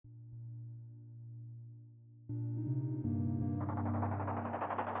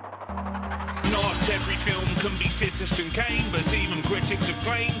Not every film can be Citizen Kane, but even critics have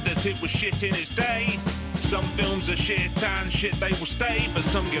claimed that it was shit in its day. Some films are shit and shit they will stay, but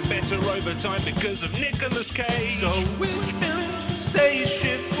some get better over time because of Nicolas Cage. So which film stays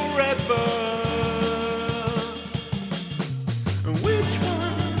shit forever? And which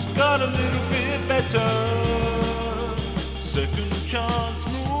one's got a little bit better? Second chance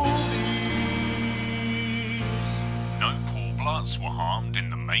movies. No poor bloods were harmed in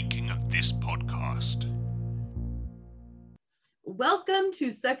the making of this podcast. Welcome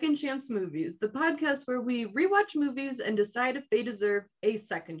to Second Chance Movies, the podcast where we rewatch movies and decide if they deserve a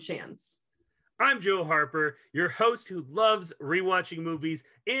second chance. I'm Joe Harper, your host who loves rewatching movies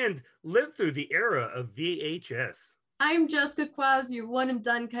and lived through the era of VHS. I'm Jessica Quaz, your one and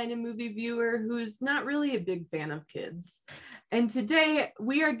done kind of movie viewer who's not really a big fan of kids. And today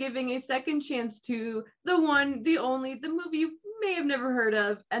we are giving a second chance to the one, the only, the movie you may have never heard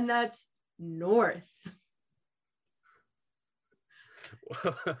of, and that's North.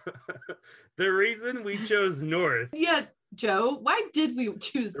 The reason we chose North. Yeah, Joe, why did we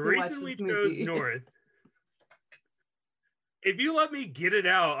choose to watch this movie? The reason we chose North. If you let me get it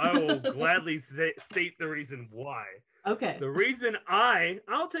out, I will gladly state the reason why. Okay. The reason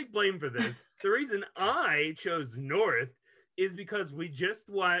I'll take blame for this. The reason I chose North is because we just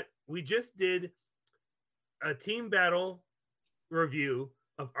did a team battle review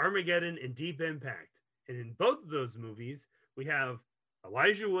of Armageddon and Deep Impact. And in both of those movies, we have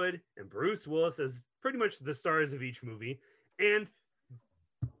Elijah Wood and Bruce Willis as pretty much the stars of each movie. And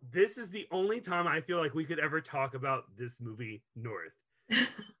this is the only time I feel like we could ever talk about this movie, North.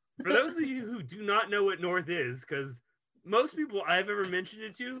 For those of you who do not know what North is, because most people I've ever mentioned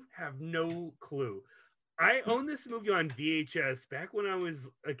it to have no clue. I owned this movie on VHS back when I was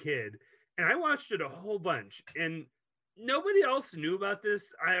a kid, and I watched it a whole bunch. And nobody else knew about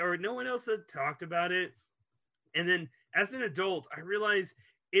this, or no one else had talked about it. And then as an adult, I realized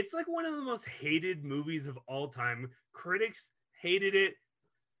it's like one of the most hated movies of all time. Critics hated it.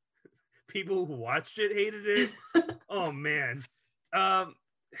 People who watched it hated it. Oh, man.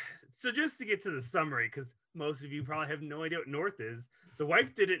 So just to get to the summary, because most of you probably have no idea what North is. The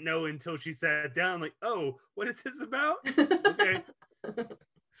wife didn't know until she sat down, like, oh, what is this about? Okay.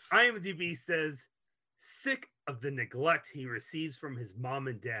 IMDb says, sick of the neglect he receives from his mom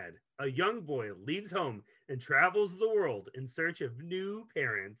and dad, a young boy leaves home and travels the world in search of new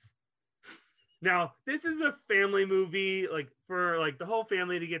parents. Now, this is a family movie, like for like the whole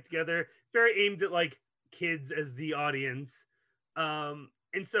family to get together, very aimed at like kids as the audience.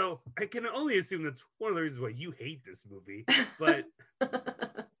 And so I can only assume that's one of the reasons why you hate this movie. But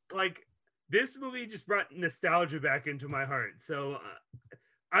like this movie just brought nostalgia back into my heart. So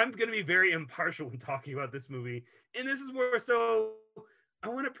I'm going to be very impartial when talking about this movie. And this is more so, I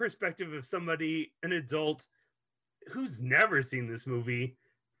want a perspective of somebody, an adult, who's never seen this movie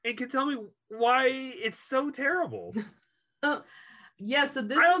and can tell me why it's so terrible. Yeah, so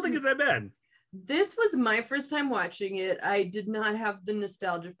this I don't think it's that bad. This was my first time watching it. I did not have the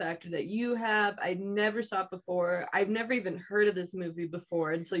nostalgia factor that you have. I never saw it before. I've never even heard of this movie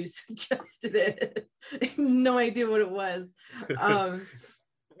before until you suggested it. I had no idea what it was.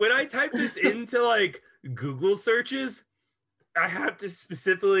 When I type this into like Google searches, I have to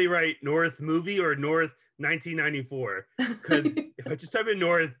specifically write North movie or North 1994, because if I just type in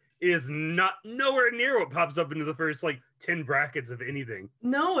North, it is not nowhere near what pops up into the first like 10 brackets of anything.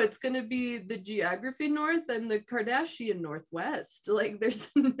 No, it's gonna be the geography North and the Kardashian Northwest. Like there's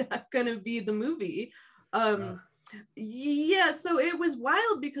not gonna be the movie. Yeah, so it was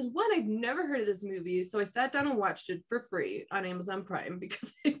wild because one, I'd never heard of this movie, so I sat down and watched it for free on Amazon Prime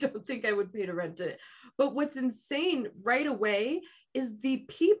because I don't think I would pay to rent it. But what's insane right away is the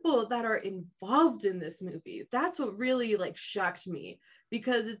people that are involved in this movie. That's what really like shocked me,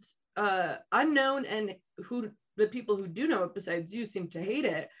 because it's unknown, and who the people who do know it besides you seem to hate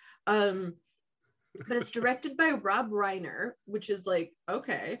it. But it's directed by Rob Reiner, which is like,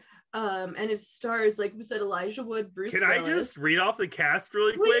 okay. And it stars, like we said, Elijah Wood, Bruce Willis. Can I just read off the cast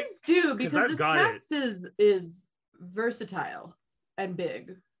really quick? Please do, because this cast is versatile and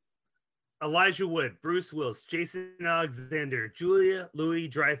big. Elijah Wood, Bruce Willis, Jason Alexander, Julia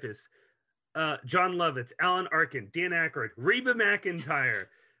Louis-Dreyfus, John Lovitz, Alan Arkin, Dan Aykroyd, Reba McEntire,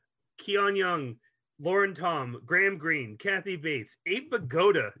 Keon Young, Lauren Tom, Graham Greene, Kathy Bates, Abe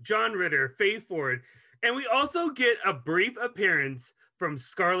Vigoda, John Ritter, Faith Ford, and we also get a brief appearance from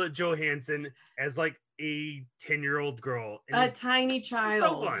Scarlett Johansson as like a 10-year-old girl. A tiny child.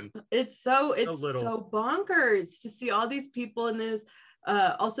 So fun. It's so little. so bonkers to see all these people in this.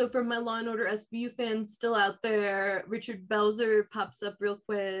 Also from my Law and Order SVU fans still out there, Richard Belzer pops up real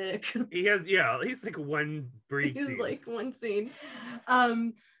quick. He's like one brief He's scene. like one scene.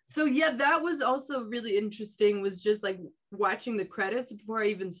 So yeah, that was also really interesting, was just like watching the credits before I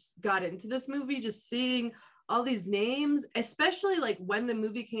even got into this movie, just seeing all these names, especially like when the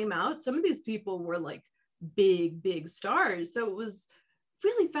movie came out, some of these people were like big stars. So it was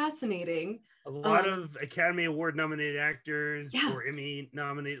really fascinating. A lot of Academy Award nominated actors Yeah. or Emmy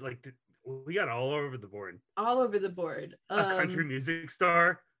nominated, like we got all over the board. All over the board. A country music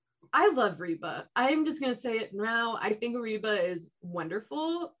star. I love Reba. I'm just going to say it now. I think Reba is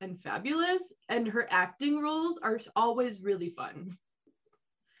wonderful and fabulous, and her acting roles are always really fun.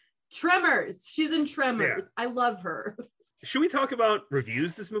 Tremors. She's in Tremors. Yeah. I love her. Should we talk about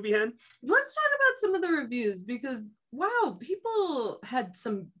reviews this movie had? Let's talk about some of the reviews, because wow, people had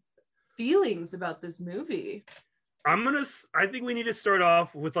some feelings about this movie. I think we need to start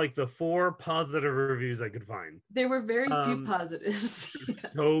off with like the 4 positive reviews I could find. There were very few positives.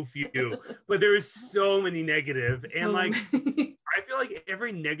 Yes. So few, but there was so many negative, and So like many. I feel like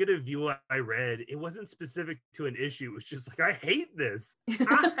every negative view I read, it wasn't specific to an issue. It was just like, I hate this.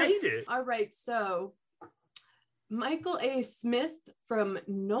 I hate it. All right, so Michael A. Smith from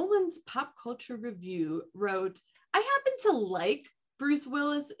Nolan's Pop Culture Review wrote, I happen to like Bruce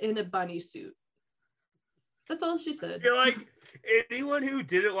Willis in a bunny suit. That's all she I said. feel like anyone who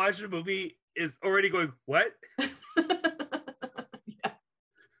didn't watch the movie is already going, what? Yeah.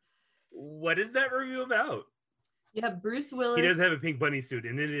 What is that review about? Yeah, Bruce Willis. He does have a pink bunny suit,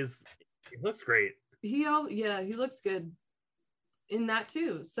 and it looks great. He looks good in that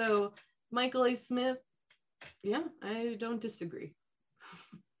too. So Michael A. Smith, yeah, I don't disagree.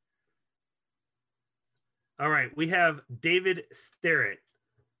 All right, we have David Sterrett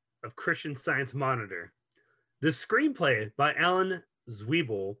of Christian Science Monitor. The screenplay by Alan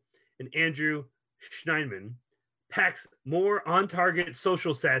Zwiebel and Andrew Schneiman packs more on-target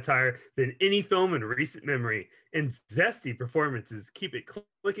social satire than any film in recent memory, and zesty performances keep it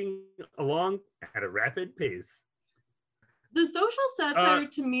clicking along at a rapid pace. The social satire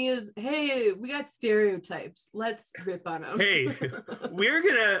to me is, hey, we got stereotypes. Let's rip on them. Hey,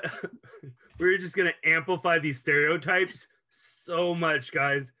 we're just gonna amplify these stereotypes so much,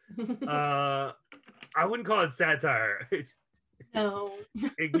 guys. I wouldn't call it satire. No.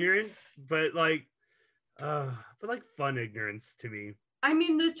 Ignorance, but like fun ignorance to me. I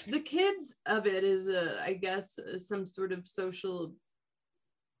mean, the kids of it is, I guess, some sort of social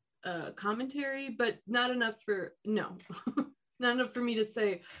commentary, but not enough for me to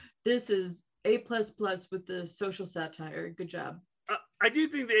say this is A++ with the social satire. Good job. I do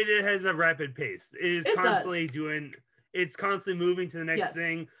think that it has a rapid pace. It constantly it's constantly moving to the next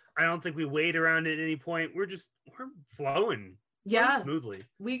thing. I don't think we wait around at any point. We're flowing. Yeah, Smoothly.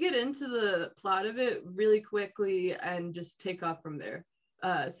 We get into the plot of it really quickly and just take off from there.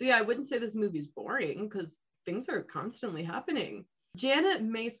 So yeah, I wouldn't say this movie's boring because things are constantly happening. Janet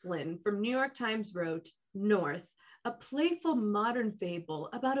Maslin from New York Times wrote, North, a playful modern fable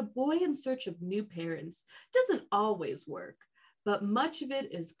about a boy in search of new parents, doesn't always work, but much of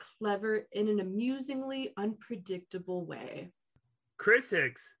it is clever in an amusingly unpredictable way. Chris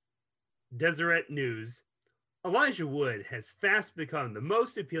Hicks, Deseret News. Elijah Wood has fast become the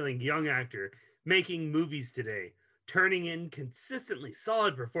most appealing young actor making movies today, turning in consistently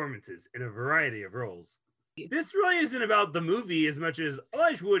solid performances in a variety of roles. This really isn't about the movie as much as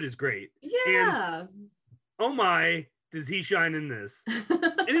Elijah Wood is great. Yeah. And, oh my, does he shine in this.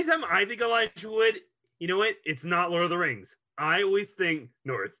 Anytime I think Elijah Wood, you know what? It's not Lord of the Rings. I always think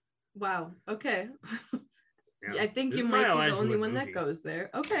North. Wow. Okay. Yeah. I think This you is my might be Elijah the only Wood one movie. that goes there.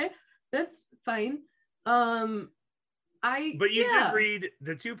 Okay. That's fine. But you did read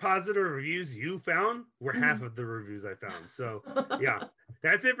the 2 positive reviews you found were half of the reviews I found. So yeah,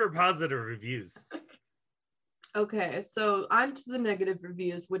 that's it for positive reviews. Okay, so on to the negative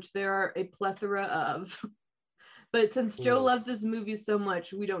reviews, which there are a plethora of. But since Joe loves this movie so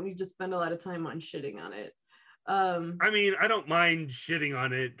much, we don't need to spend a lot of time on shitting on it. I mean, I don't mind shitting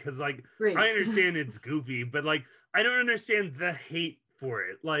on it because, like, Great. I understand it's goofy, but like, I don't understand the hate for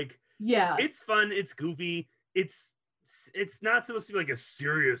it. Like, yeah, it's fun, it's goofy, it's not supposed to be like a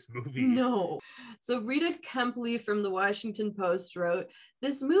serious movie. No. So Rita Kempley from the Washington Post wrote,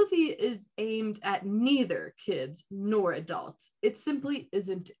 this movie is aimed at neither kids nor adults. It simply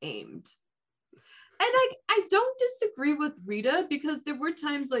isn't aimed. And I don't disagree with Rita, because there were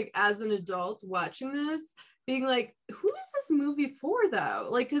times, like, as an adult watching this, being like, who is this movie for though?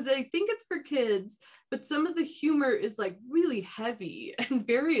 Like, because I think it's for kids, but some of the humor is like really heavy and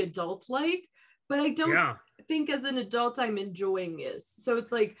very adult-like. But I don't think as an adult I'm enjoying this. So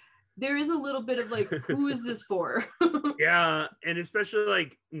it's like there is a little bit of like, who is this for? Yeah, and especially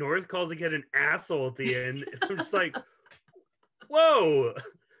like North calls the kid an asshole at the end. I'm just like, whoa,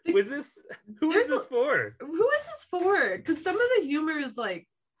 who is this for? Who is this for? Because some of the humor is like,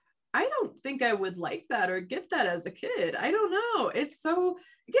 I don't think I would like that or get that as a kid. I don't know. It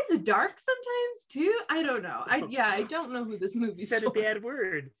gets dark sometimes too. I don't know. I don't know who this movie's Said for. a bad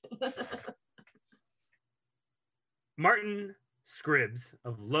word. Martin Scribbs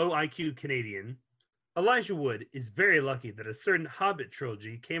of Low IQ Canadian. Elijah Wood is very lucky that a certain Hobbit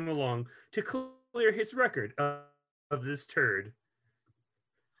trilogy came along to clear his record of this turd.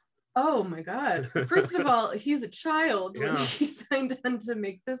 Oh my God. First of all, he's a child when Yeah. he signed on to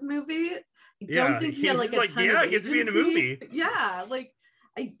make this movie. I Yeah, don't think he had like was a ton I of get to be in a agency. movie. Yeah, like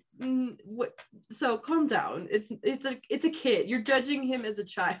so calm down. It's a kid. You're judging him as a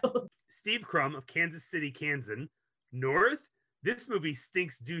child. Steve Crum of Kansas City, Kansas. North, this movie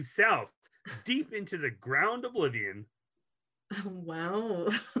stinks due south, deep into the ground oblivion. Wow.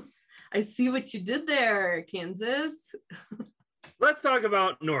 I see what you did there, Kansas. Let's talk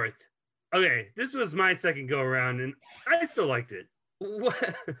about North. Okay, this was my second go around, and I still liked it.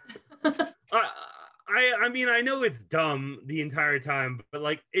 What? I mean, I know it's dumb the entire time, but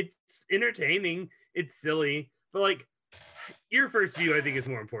like it's entertaining, it's silly, but like your first view, I think, is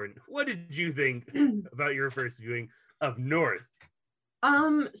more important. What did you think about your first viewing of North?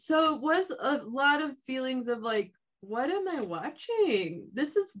 So it was a lot of feelings of like, what am I watching?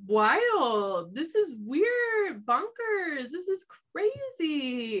 This is wild. This is weird, bonkers. This is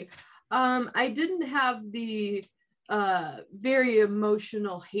crazy. I didn't have the very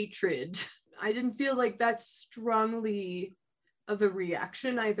emotional hatred. I didn't feel like that strongly of a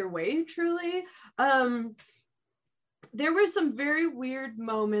reaction either way, truly. There were some very weird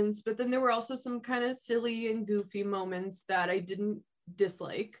moments, but then there were also some kind of silly and goofy moments that I didn't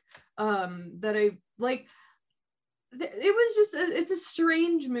dislike. That I like. It was just it's a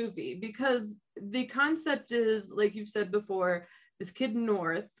strange movie because the concept is, like you've said before, this kid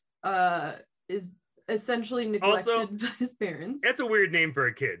North is essentially neglected Also, by his parents. That's a weird name for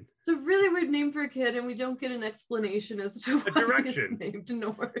a kid. It's a really weird name for a kid, and we don't get an explanation as to why direction. it's named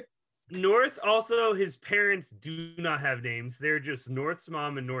North. North, also, his parents do not have names. They're just North's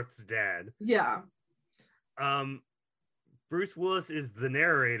mom and North's dad. Yeah. Bruce Willis is the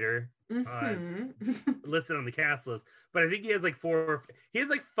narrator, listed on the cast list, but I think he has like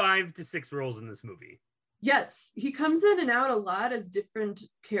 5 to 6 roles in this movie. Yes, he comes in and out a lot as different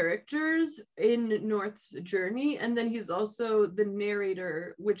characters in North's journey, and then he's also the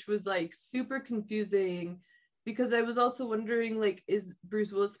narrator, which was like super confusing because I was also wondering, like, is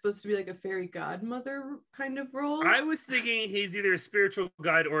Bruce Willis supposed to be like a fairy godmother kind of role? I was thinking he's either a spiritual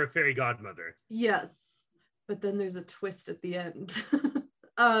guide or a fairy godmother. Yes, but then there's a twist at the end.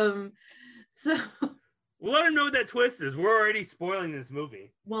 So We'll let him know what that twist is. We're already spoiling this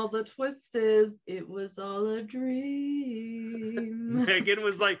movie. well, the twist is it was all a dream. Megan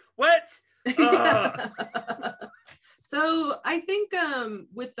was like, what? Yeah. So I think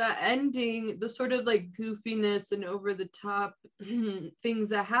with the ending, the sort of like goofiness and over the top things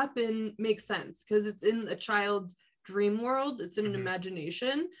that happen make sense because it's in a child's dream world. It's in an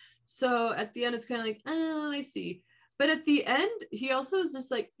imagination. So at the end, it's kind of like, oh, I see. But at the end, he also is just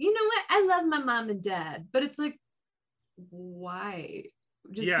like, you know what? I love my mom and dad. But it's like, why?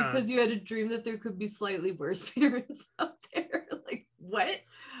 Just because you had a dream that there could be slightly worse parents out there? Like, what?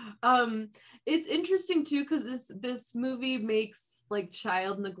 It's interesting too, because this movie makes like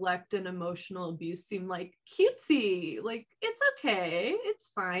child neglect and emotional abuse seem like cutesy. Like, it's okay. It's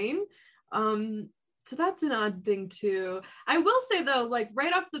fine. So that's an odd thing too. I will say though, like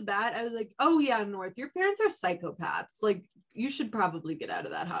right off the bat, I was like, oh yeah, North, your parents are psychopaths. Like you should probably get out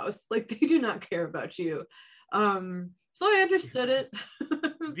of that house. Like they do not care about you. So I understood it.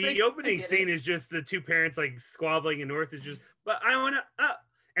 The opening scene is just the two parents like squabbling, and North is just, but I want to,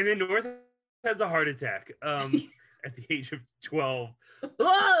 and then North has a heart attack at the age of 12.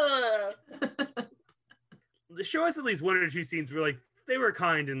 Show us at least 1 or 2 scenes where like they were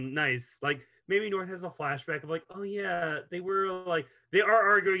kind and nice. Like maybe North has a flashback of like, oh yeah, they are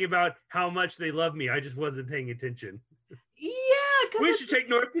arguing about how much they love me. I just wasn't paying attention. Yeah, we should take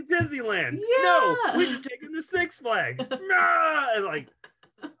North to Disneyland. Yeah. No, we should take him to Six Flags. Nah! And like,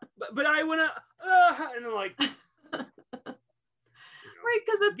 but I wanna, and then like, right,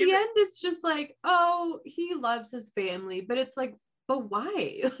 because at the end it's just like, oh, he loves his family, but it's like, but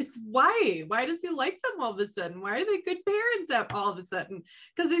why? Like, why does he like them all of a sudden? Why are they good parents all of a sudden?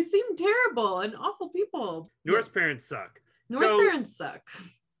 Because they seem terrible and awful people. North's parents suck. Parents suck.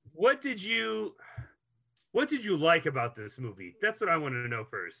 What did you What did you like about this movie? That's what I want to know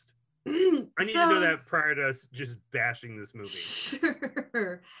first. I need to So- know that prior to us just bashing this movie.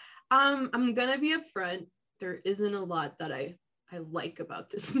 Sure. I'm gonna be upfront. There isn't a lot that I like about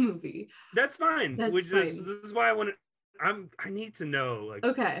this movie. That's fine. That's This fine. is why I want to. I need to know, like,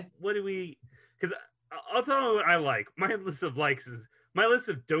 Okay. what do we? Because I'll tell you what I like. My list of likes is my list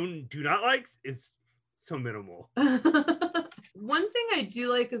of do not likes is so minimal. One thing I do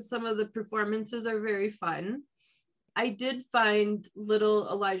like is some of the performances are very fun. I did find little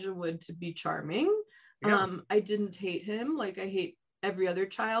Elijah Wood to be charming. Yeah. I didn't hate him like I hate every other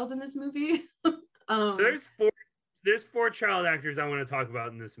child in this movie. So there's four child actors I want to talk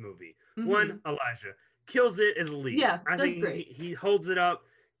about in this movie. Mhm. One, Elijah kills it as a lead. Yeah, I does think great. he holds it up,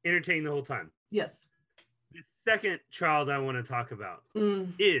 entertaining the whole time. Yes. The second child I want to talk about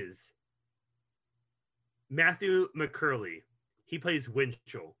Mm. is Matthew McCurley. He plays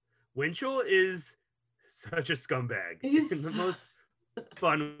Winchell. Winchell is such a scumbag He's in the so- most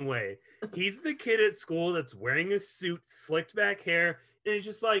fun way. He's the kid at school that's wearing a suit, slicked back hair, and he's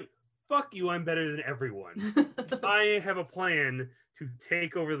just like, fuck you, I'm better than everyone. I have a plan to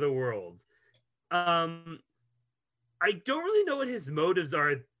take over the world. I don't really know what his motives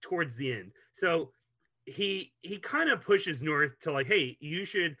are towards the end. So he kind of pushes North to like, hey, you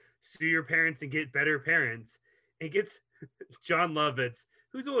should sue your parents and get better parents. And gets John Lovitz,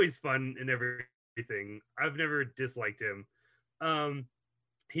 who's always fun and everything. I've never disliked him.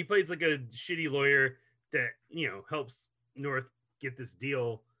 He plays like a shitty lawyer that, you know, helps North get this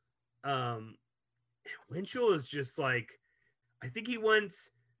deal. Winchell is just like, I think he wants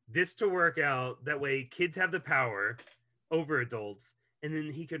this to work out. That way kids have the power over adults and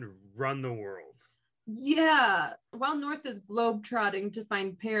then he can run the world. Yeah. While North is globetrotting to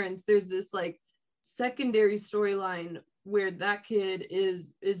find parents, there's this like secondary storyline where that kid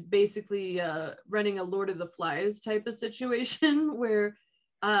is basically running a Lord of the Flies type of situation where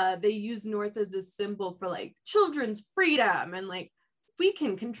they use North as a symbol for like children's freedom and like we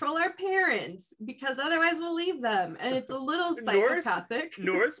can control our parents because otherwise we'll leave them, and it's a little psychopathic.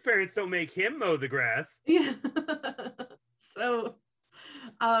 North's parents don't make him mow the grass. Yeah. So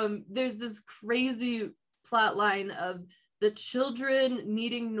there's this crazy plot line of the children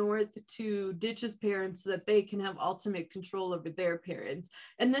needing North to ditch his parents so that they can have ultimate control over their parents.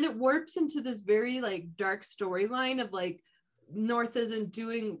 And then it warps into this very like dark storyline of like North isn't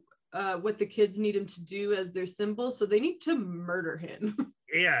doing what the kids need him to do as their symbol, so they need to murder him.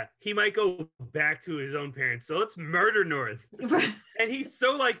 Yeah, he might go back to his own parents. So let's murder North. And he's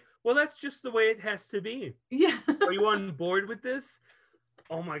so like, well, that's just the way it has to be. Yeah. Are you on board with this?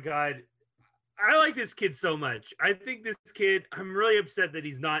 Oh my God. I like this kid so much. I think this kid, I'm really upset that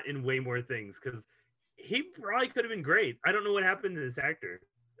he's not in way more things because he probably could have been great. I don't know what happened to this actor.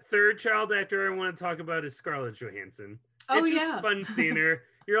 Third child actor I want to talk about is Scarlett Johansson. Oh, It's just yeah. fun seeing her.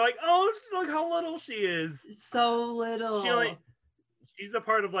 You're like, oh, look how little she is. So little. She's a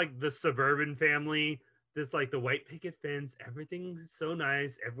part of like the suburban family. This like the white picket fence. Everything's so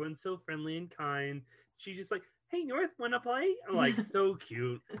nice. Everyone's so friendly and kind. She's just like, hey, North, wanna play? I'm like, so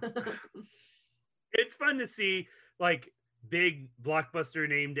cute. It's fun to see like big blockbuster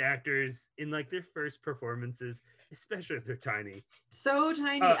named actors in like their first performances, especially if they're tiny. So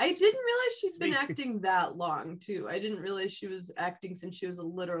tiny. I didn't realize she's been speak- acting that long too. I didn't realize she was acting since she was a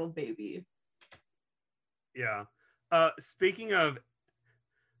literal baby. Yeah. Speaking of,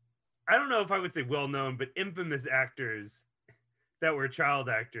 I don't know if I would say well-known, but infamous actors that were child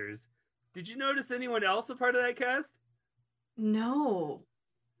actors. Did you notice anyone else a part of that cast? No.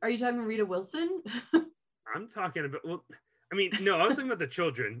 Are you talking Rita Wilson? I'm talking about, well, I mean, no, I was talking about the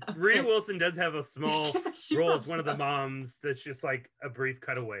children. Okay. Rita Wilson does have a small Yeah, she role as pops one of the up. moms that's just like a brief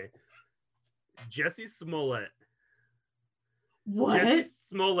cutaway. Jesse Smollett. What? Jesse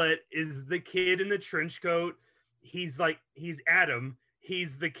Smollett is the kid in the trench coat. He's Adam.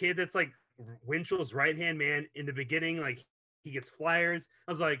 He's the kid that's like Winchell's right-hand man in the beginning. Like he gets flyers.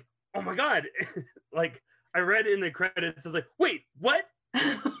 I was like, oh my God. Like I read in the credits, I was like, wait, what?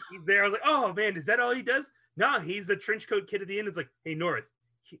 He's there. I was like, oh man, is that all he does? No, he's the trench coat kid at the end. It's like, hey, North,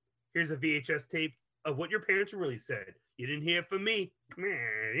 here's a VHS tape of what your parents really said. You didn't hear it from me.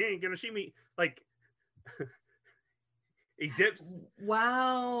 Man, you ain't gonna see me. Like he dips.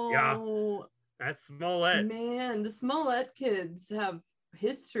 Wow. That's Smollett. Man, the Smollett kids have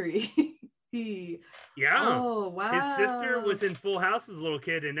history. Yeah. Oh, wow. His sister was in Full House as a little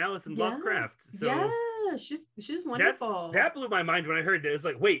kid, and now it's in Yeah. Lovecraft. So yeah, she's wonderful. that blew my mind when I heard that. It's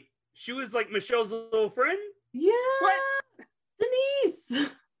like, wait, she was like Michelle's little friend? Yeah. What? Denise.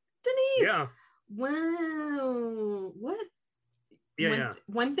 Yeah. Wow. What? Yeah, yeah.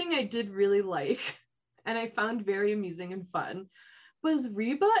 One thing I did really like, and I found very amusing and fun was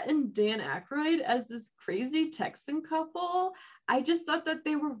Reba and Dan Aykroyd as this crazy Texan couple. I just thought that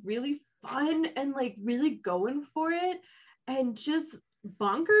they were really fun and like really going for it and just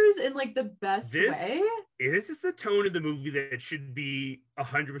bonkers in like the best way. This is the tone of the movie that should be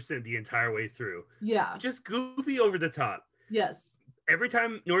 100% the entire way through. Yeah. Just goofy over the top. Yes. Every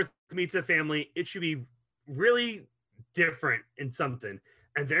time North meets a family, it should be really different in something.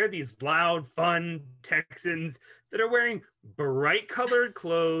 And they're these loud, fun Texans that are wearing bright colored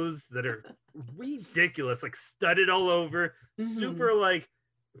clothes that are ridiculous, like studded all over, super like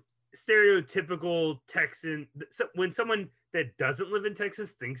stereotypical Texan. So when someone that doesn't live in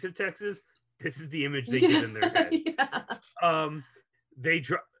Texas thinks of Texas, this is the image they get in their head.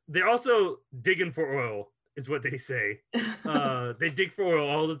 They're also digging for oil, is what they say. They dig for oil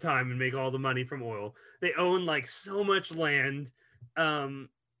all the time and make all the money from oil. They own like so much land. And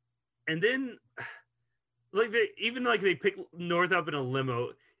then like they pick North up in a limo.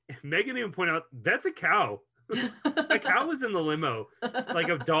 Megan even pointed out that's a cow. A cow was in the limo. Like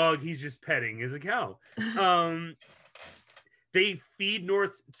a dog he's just petting is a cow. They feed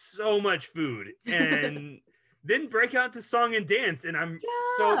North so much food and then break out to song and dance. And I'm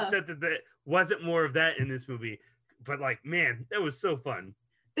so upset that there wasn't more of that in this movie. But like, man, that was so fun.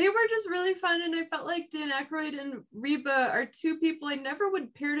 They were just really fun, and I felt like Dan Aykroyd and Reba are two people I never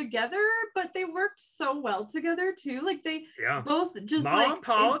would pair together, but they worked so well together too. Like they both just mom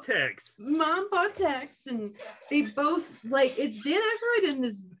politics, and they both like it's Dan Aykroyd in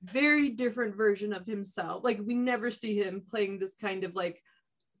this very different version of himself. Like we never see him playing this kind of like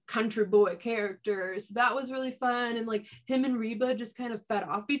country boy character, so that was really fun, and like him and Reba just kind of fed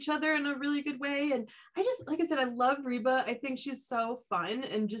off each other in a really good way. And I just, like I said, I love Reba. I think she's so fun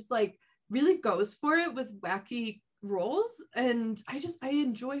and just like really goes for it with wacky roles, and I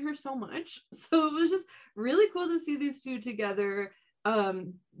enjoy her so much. So it was just really cool to see these two together.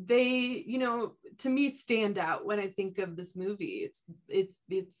 They, you know, to me stand out when I think of this movie. It's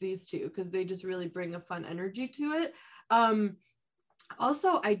these two because they just really bring a fun energy to it.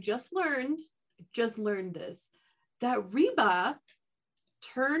 Also, I just learned this, that Reba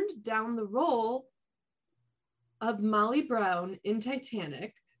turned down the role of Molly Brown in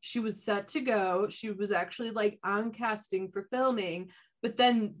Titanic. She was set to go. She was actually like on casting for filming, but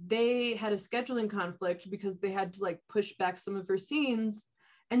then they had a scheduling conflict because they had to like push back some of her scenes,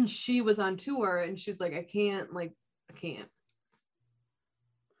 and she was on tour and she's like, I can't.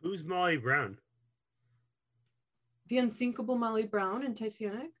 Who's Molly Brown? The unsinkable Molly Brown in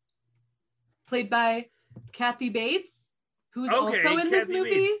Titanic, played by Kathy Bates, who's also in this movie.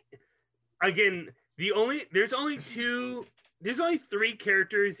 Bates. Again, there's only 3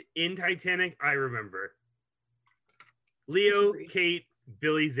 characters in Titanic I remember. Leo, Kate,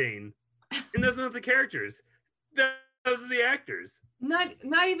 Billy Zane. And those aren't the characters. Those are the actors. Not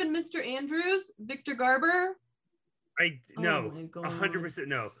even Mr. Andrews, Victor Garber. No, 100%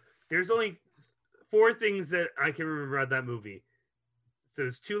 no. There's only 4 things that I can remember about that movie. So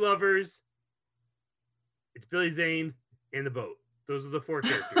it's 2 lovers, it's Billy Zane, and the boat. Those are the 4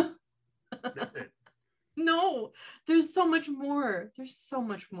 characters. That's it. No, there's so much more.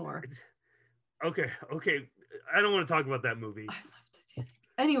 Okay. I don't want to talk about that movie. I love Titanic.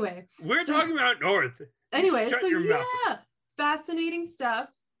 Anyway. We're talking about North. Anyway, so yeah, fascinating stuff.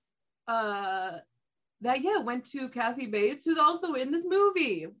 That went to Kathy Bates, who's also in this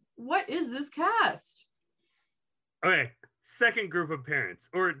movie. What is this cast? Okay, second group of parents.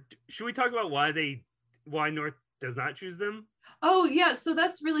 Or should we talk about why North does not choose them? Oh yeah, so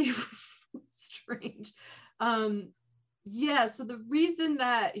that's really strange. So the reason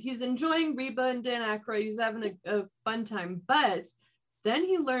that he's enjoying Reba and Dan Aykroyd, he's having a fun time, but then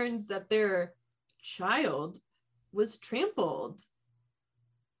he learns that their child was trampled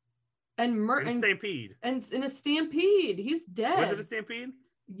and stampede. And in a stampede, he's dead. Was it a stampede?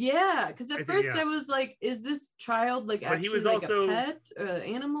 Yeah, because at first I was like, is this child like actually he was like also, a pet,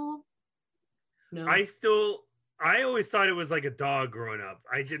 animal? No. I always thought it was like a dog growing up.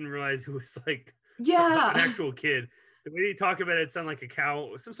 I didn't realize it was like an actual kid. The way you talk about it sounded like a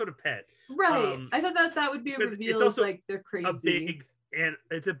cow, some sort of pet. Right. I thought that would be a reveal as like they're crazy.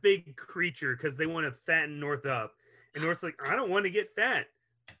 It's a big creature because they want to fatten North up. And North's like, I don't want to get fat.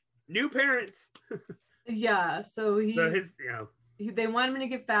 New parents. Yeah. So they want him to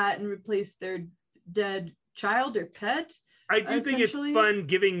get fat and replace their dead child or pet. I do think it's fun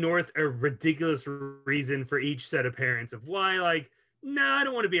giving North a ridiculous reason for each set of parents of why, like, I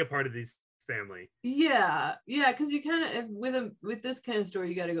don't want to be a part of this family. Yeah, because you kind of with this kind of story,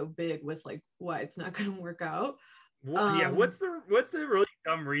 you got to go big with like why it's not going to work out. Yeah, what's the really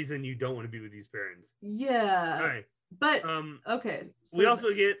dumb reason you don't want to be with these parents? Yeah. All right. But okay. So we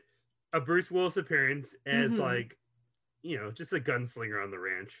also get a Bruce Willis appearance as Mhm. like, just a gunslinger on the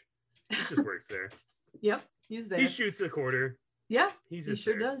ranch. He just works there. Yep, he's there. He shoots a quarter. Yeah, He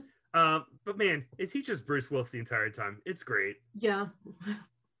sure there. does. But man, is he just Bruce Willis the entire time? It's great. Yeah,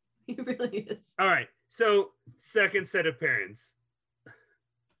 he really is. All right, so second set of parents.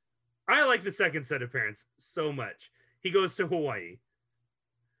 I like the second set of parents so much. He goes to Hawaii.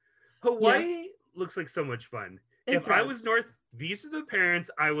 Hawaii looks like so much fun. If I was North, these are the parents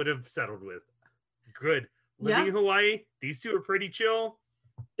I would have settled with. Good. Living in Hawaii, these two are pretty chill.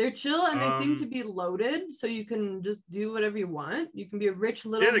 They're chill and they seem to be loaded, so you can just do whatever you want. You can be a rich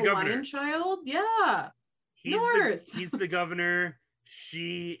little Hawaiian governor. Child. Yeah. He's the governor.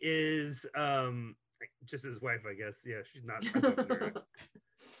 She is just his wife, I guess. Yeah, she's not a governor.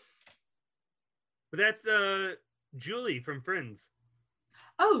 But that's Julie from Friends.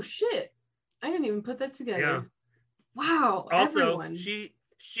 Oh shit. I didn't even put that together. Yeah. Wow. Also, everyone.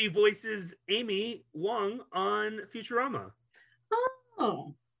 she voices Amy Wong on Futurama.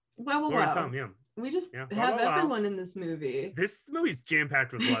 Oh. Wow. Lauren Tom, yeah. We just have everyone in this movie. This movie's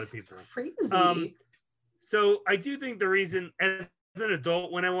jam-packed with a lot of people. Crazy. So I do think the reason, as an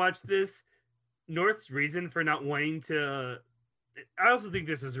adult, when I watched this, North's reason for not wanting to, I also think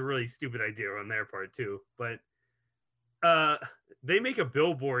this is a really stupid idea on their part too, but they make a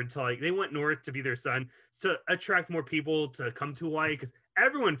billboard to they want North to be their son to attract more people to come to Hawaii, because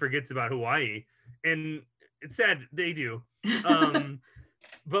everyone forgets about Hawaii, and it's sad they do.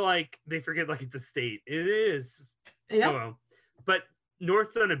 But they forget it's a state. It is. Yeah. Oh, well. But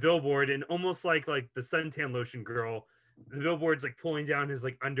North's on a billboard, and almost like the suntan lotion girl, the billboard's pulling down his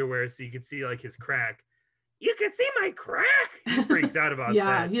underwear so you can see his crack. You can see my crack. He freaks out about that.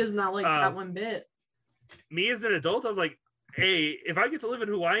 Yeah, he is not that one bit. Me as an adult, I was like, hey, if I get to live in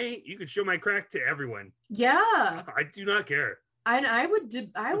Hawaii, you could show my crack to everyone. Yeah. I do not care. And I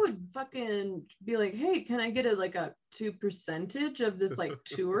would fucking be like, hey, can I get a 2% of this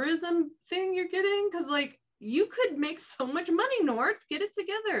tourism thing you're getting? Because you could make so much money, North. Get it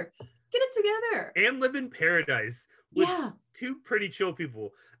together. And live in paradise with two pretty chill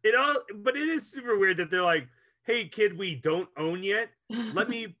people. But it is super weird that they're like, hey kid, we don't own yet. Let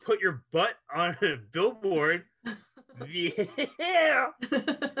me put your butt on a billboard. Yeah.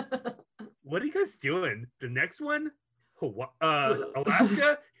 What are you guys doing? The next one?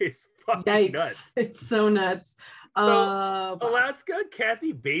 Alaska is fucking nuts. It's so nuts. Alaska,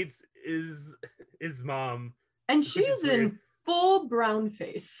 Kathy Bates is his mom, and she's in full brown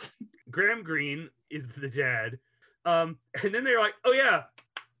face. Graham Greene is the dad, and then they're like, oh yeah,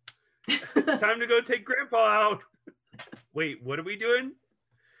 time to go take grandpa out. Wait, what are we doing?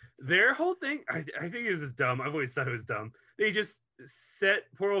 Their whole thing, I think this is dumb. I've always thought it was dumb. They just set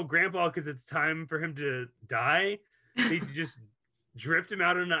poor old grandpa because it's time for him to die. They just drift him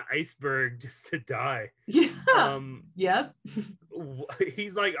out on an iceberg just to die. Yeah. Yep.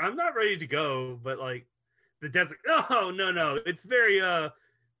 He's like, I'm not ready to go, but the dad's like, oh no, it's very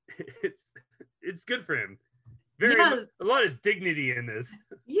it's good for him. A lot of dignity in this.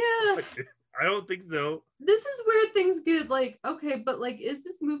 Yeah. I don't think so. This is where things get okay, but is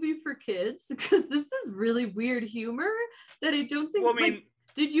this movie for kids? Because this is really weird humor that I don't think. Well, I mean,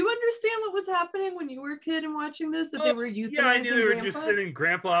 did you understand what was happening when you were a kid and watching this? That they were euthanizing? Yeah, I knew they were just sending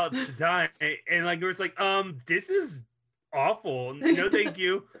grandpa out to die, and it was this is awful. No, thank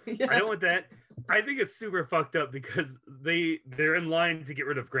you. Yeah. I don't want that. I think it's super fucked up because they're in line to get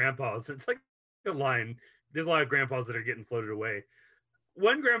rid of grandpas. It's a line. There's a lot of grandpas that are getting floated away.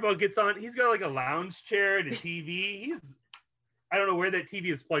 One grandpa gets on, he's got a lounge chair and a TV. I don't know where that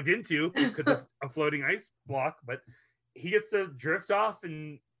TV is plugged into because it's a floating ice block, but he gets to drift off,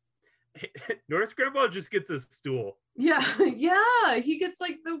 and North's grandpa just gets a stool. Yeah. He gets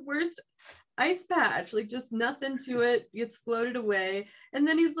the worst ice patch, just nothing to it, gets floated away. And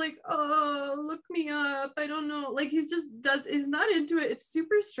then he's like, oh, look me up. I don't know. He's not into it. It's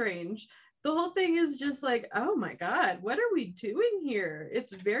super strange. The whole thing is just oh my God, what are we doing here?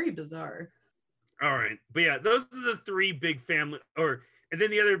 It's very bizarre. All right. But yeah, those are the three big family, and then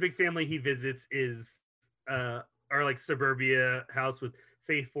the other big family he visits is our suburbia house with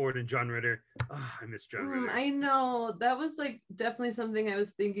Faith Ford and John Ritter. Oh, I miss John Ritter. I know. That was definitely something I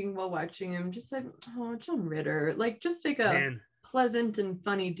was thinking while watching him. Just oh, John Ritter. Just a pleasant and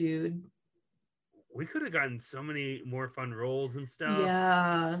funny dude. We could have gotten so many more fun roles and stuff.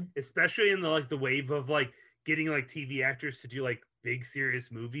 Yeah. Especially in the wave of getting TV actors to do big serious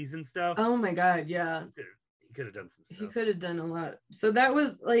movies and stuff. Oh my God, yeah. He could have done some stuff. He could have done a lot. So that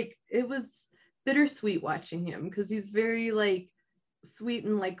was it was bittersweet watching him because he's very like sweet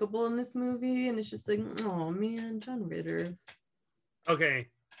and likable in this movie, and it's just like, oh man, John Ritter. Okay,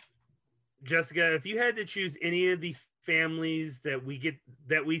 Jessica, if you had to choose any of the families that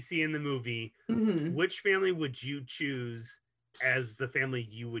we see in the movie, which family would you choose as the family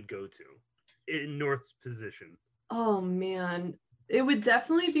you would go to in North's position? Oh man, it would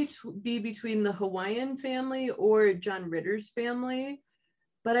definitely be between the Hawaiian family or John Ritter's family,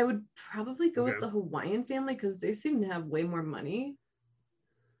 but I would probably go with the Hawaiian family because they seem to have way more money.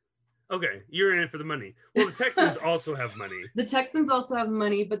 Okay, you're in it for the money. Well, the Texans also have money. The Texans also have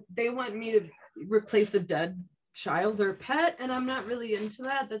money, but they want me to replace a dead child or pet, and I'm not really into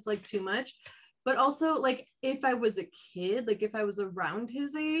that. That's like too much. But also, like, if I was a kid, like if I was around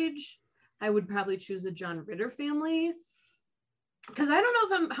his age, I would probably choose a John Ritter family. Because I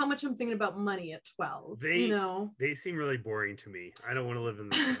don't know if how much I'm thinking about money at 12. They seem really boring to me. I don't want to live in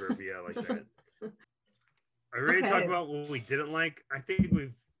the suburbia like that. I ready to talk about what we didn't like. I think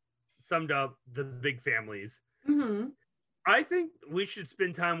we've summed up the big families. I think we should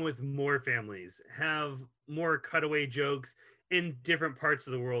spend time with more families, have more cutaway jokes in different parts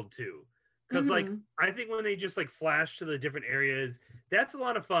of the world too. Because like I think when they just like flash to the different areas, that's a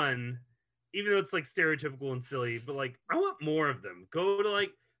lot of fun, even though it's like stereotypical and silly. But like I want more of them. Go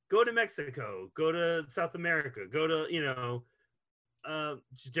to Mexico, go to South America, go to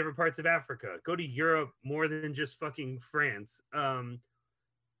just different parts of Africa, go to Europe more than just fucking France. Go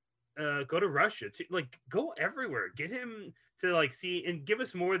to Russia, to like go everywhere. Get him to like see and give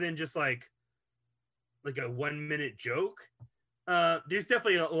us more than just like a 1 minute joke. There's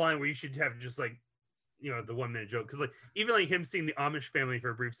definitely a line where you should have just like the 1 minute joke, because like even like him seeing the Amish family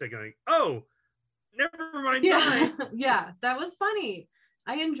for a brief second, like, oh, never mind. Yeah, that was funny.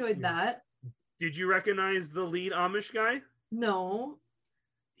 I enjoyed that. Did you recognize the lead Amish guy? No.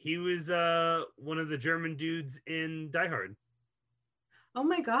 He was one of the German dudes in Die Hard. Oh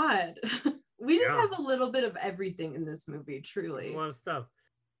my god. We just have a little bit of everything in this movie, truly. There's a lot of stuff.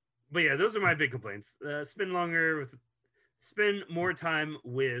 But yeah, those are my big complaints. Spend more time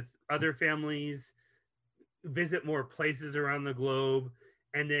with other families, visit more places around the globe,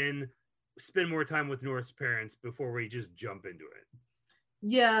 and then spend more time with North's parents before we just jump into it.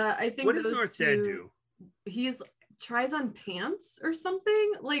 Yeah, I think. What does North's dad do? He's tries on pants or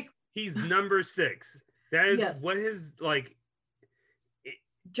something. Like he's number 6. That is what his like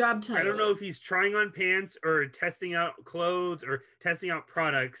job title. I don't know if he's trying on pants or testing out clothes or testing out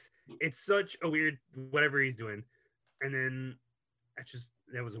products. It's such a weird whatever he's doing. And then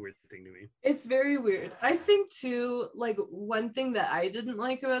that was a weird thing to me. It's very weird. I think too, like one thing that I didn't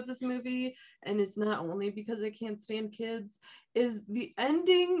like about this movie, and it's not only because I can't stand kids, is the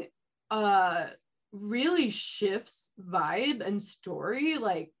ending really shifts vibe and story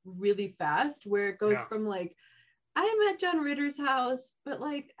like really fast, where it goes from like, I'm at John Ritter's house, but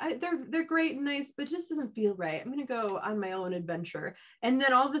like they're great and nice, but it just doesn't feel right. I'm gonna go on my own adventure. And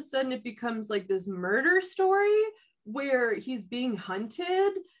then all of a sudden it becomes like this murder story where he's being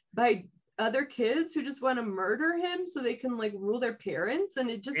hunted by other kids who just want to murder him so they can like rule their parents, and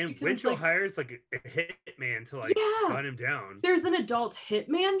it just becomes Winchell hires like a hitman to like gun him down. There's an adult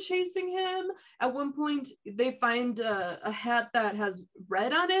hitman chasing him. At one point they find a hat that has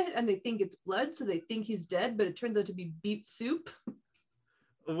red on it and they think it's blood, so they think he's dead, but it turns out to be beet soup.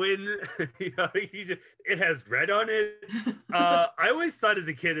 When it has red on it. I always thought as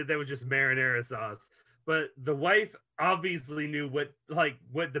a kid that was just marinara sauce, but the wife obviously knew what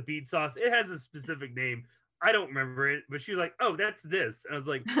the beet sauce. It has a specific name. I don't remember it, but she was like, "Oh, that's this." And I was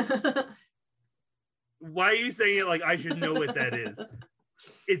like, "Why are you saying it like I should know what that is?"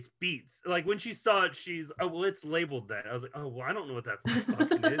 It's beets. Like when she saw it, she's, "Oh, well, it's labeled that." I was like, "Oh, well, I don't know what that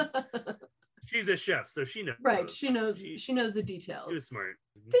fucking is." She's a chef, so she knows. Right, she knows the details. She was smart.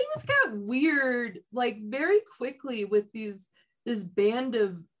 Things got weird like very quickly with this band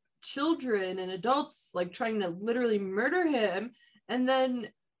of children and adults like trying to literally murder him, and then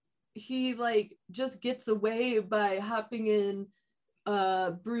he like just gets away by hopping in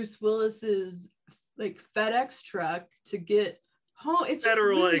Bruce Willis's like FedEx truck to get home. It's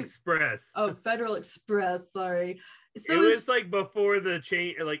Federal Express. Oh, Federal Express, sorry. So it was like before the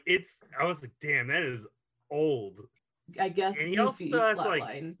chain, like I was like, damn, that is old. I guess. And he also has to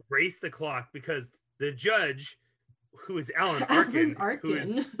like race the clock because the judge, who is Alan Arkin, who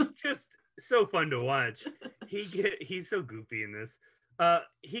is just so fun to watch. He's so goofy in this.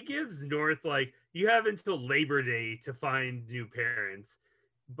 He gives North like, you have until Labor Day to find new parents,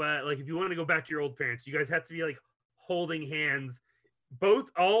 but like if you want to go back to your old parents, you guys have to be like holding hands.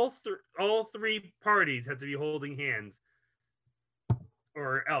 All three parties have to be holding hands.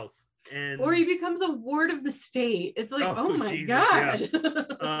 or else. And or he becomes a ward of the state. It's like, oh my Jesus, God.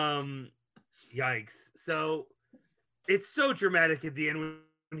 yeah. Yikes. So it's so dramatic at the end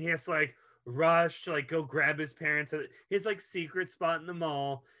when he has to like rush to like go grab his parents at his like secret spot in the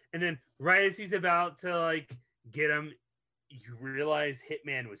mall, and then right as he's about to like get him, you realize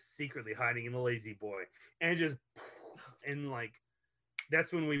Hitman was secretly hiding in the Lazy Boy, and just and like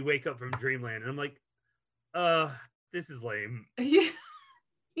that's when we wake up from dreamland, and I'm like, this is lame. Yeah.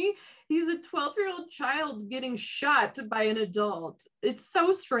 He's a 12-year-old child getting shot by an adult. It's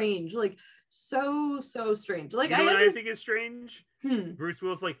so strange. Like, so strange. Like, you know what I think is strange? Bruce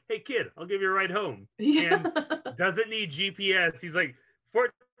Willis like, hey kid, I'll give you a ride home. Yeah. And doesn't need GPS. He's like,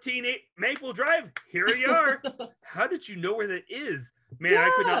 14 Maple Drive, here you are. How did you know where that is? Man,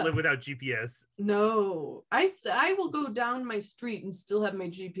 I could not live without GPS. No, I will go down my street and still have my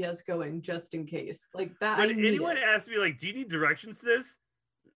GPS going just in case. Like that. When anyone asks me like, do you need directions to this?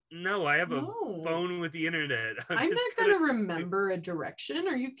 No, I have a phone with the internet. I'm not gonna remember a direction.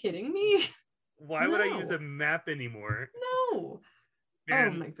 Are you kidding me? Why would I use a map anymore? No.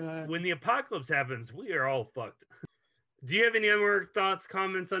 And oh my God. When the apocalypse happens, we are all fucked. Do you have any other thoughts,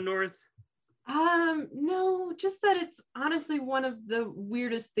 comments on North? No, just that it's honestly one of the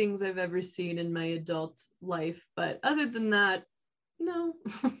weirdest things I've ever seen in my adult life. But other than that, no.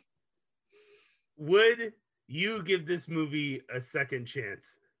 Would you give this movie a second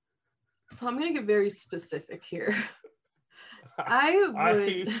chance? So I'm going to get very specific here. I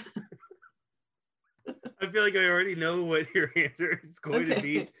would. I feel like I already know what your answer is going to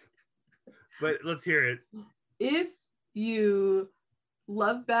be, but let's hear it. If you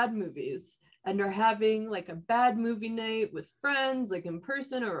love bad movies and are having like a bad movie night with friends, like in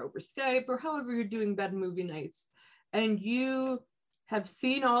person or over Skype or however you're doing bad movie nights, and you have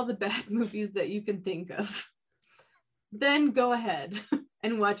seen all the bad movies that you can think of, then go ahead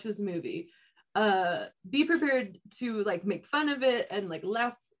and watch this movie. Be prepared to like make fun of it and like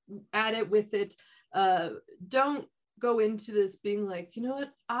laugh at it with it. Don't go into this being like, you know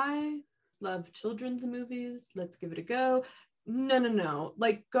what, I love children's movies, let's give it a go. No.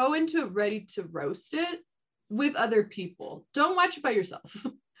 Like, go into it ready to roast it with other people. Don't watch it by yourself,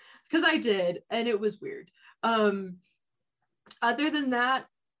 because I did and it was weird. Other than that,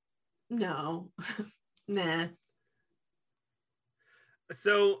 no. Nah.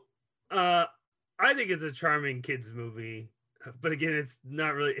 So I think it's a charming kids movie, but again, it's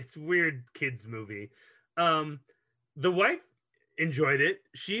not really, it's weird kids movie. The wife enjoyed it.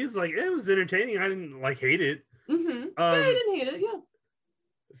 She's like, it was entertaining. I didn't like hate it. Yeah, I didn't hate it. Yeah.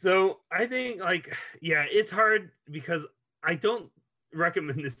 So I think like, yeah, it's hard because I don't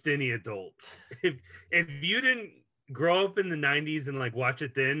recommend this to any adult. If you didn't grow up in the 90s and like watch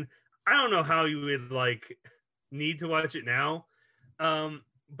it then, I don't know how you would like need to watch it now.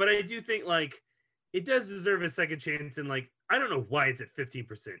 But I do think like it does deserve a second chance, and like I don't know why it's at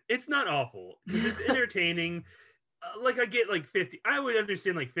 15%. It's not awful. It's entertaining. Like I get like 50. I would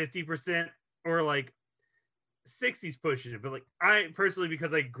understand like 50% or like 60's pushing it, but like I personally,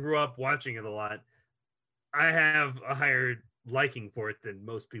 because I grew up watching it a lot, I have a higher liking for it than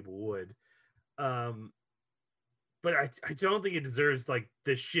most people would. But I don't think it deserves like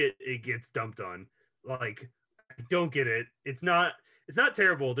the shit it gets dumped on. Like I don't get it. It's not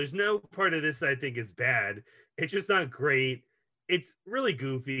terrible. There's no part of this that I think is bad. It's just not great. It's really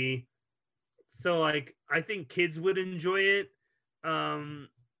goofy. So like I think kids would enjoy it.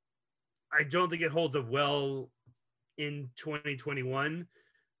 I don't think it holds up well in 2021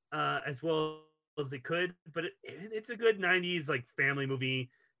 as well as it could, but it's a good 90s like family movie.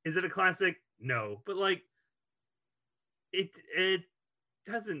 Is it a classic? No, but like it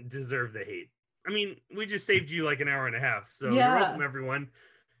doesn't deserve the hate. I mean, we just saved you like an hour and a half, so you're welcome, everyone.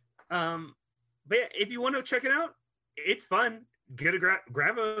 But yeah, if you want to check it out, it's fun. Get a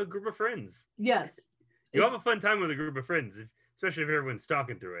grab a group of friends. Yes, you have a fun time with a group of friends, especially if everyone's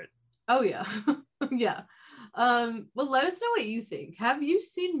talking through it. Oh yeah. Yeah. Well, let us know what you think. Have you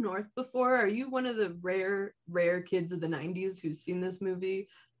seen North before? Are you one of the rare kids of the 90s who's seen this movie?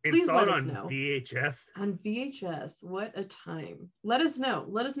 Please let us know. VHS. On VHS. What a time. Let us know.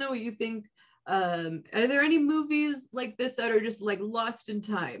 Let us know what you think. Are there any movies like this that are just like lost in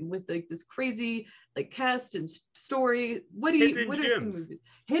time with like this crazy like cast and story? What are some movies?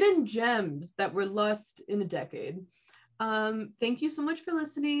 Hidden gems that were lost in a decade. Thank you so much for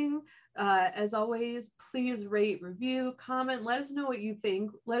listening. As always, please rate, review, comment, let us know what you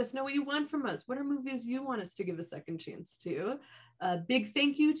think. Let us know what you want from us. What are movies you want us to give a second chance to? Big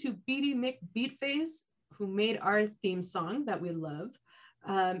thank you to Beady Mick Beatface, who made our theme song that we love.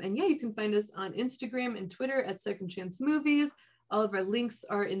 And yeah, you can find us on Instagram and Twitter at Second Chance Movies. All of our links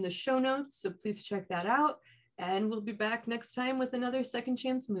are in the show notes, so please check that out. And we'll be back next time with another Second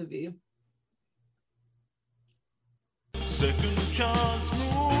Chance movie. Second Chance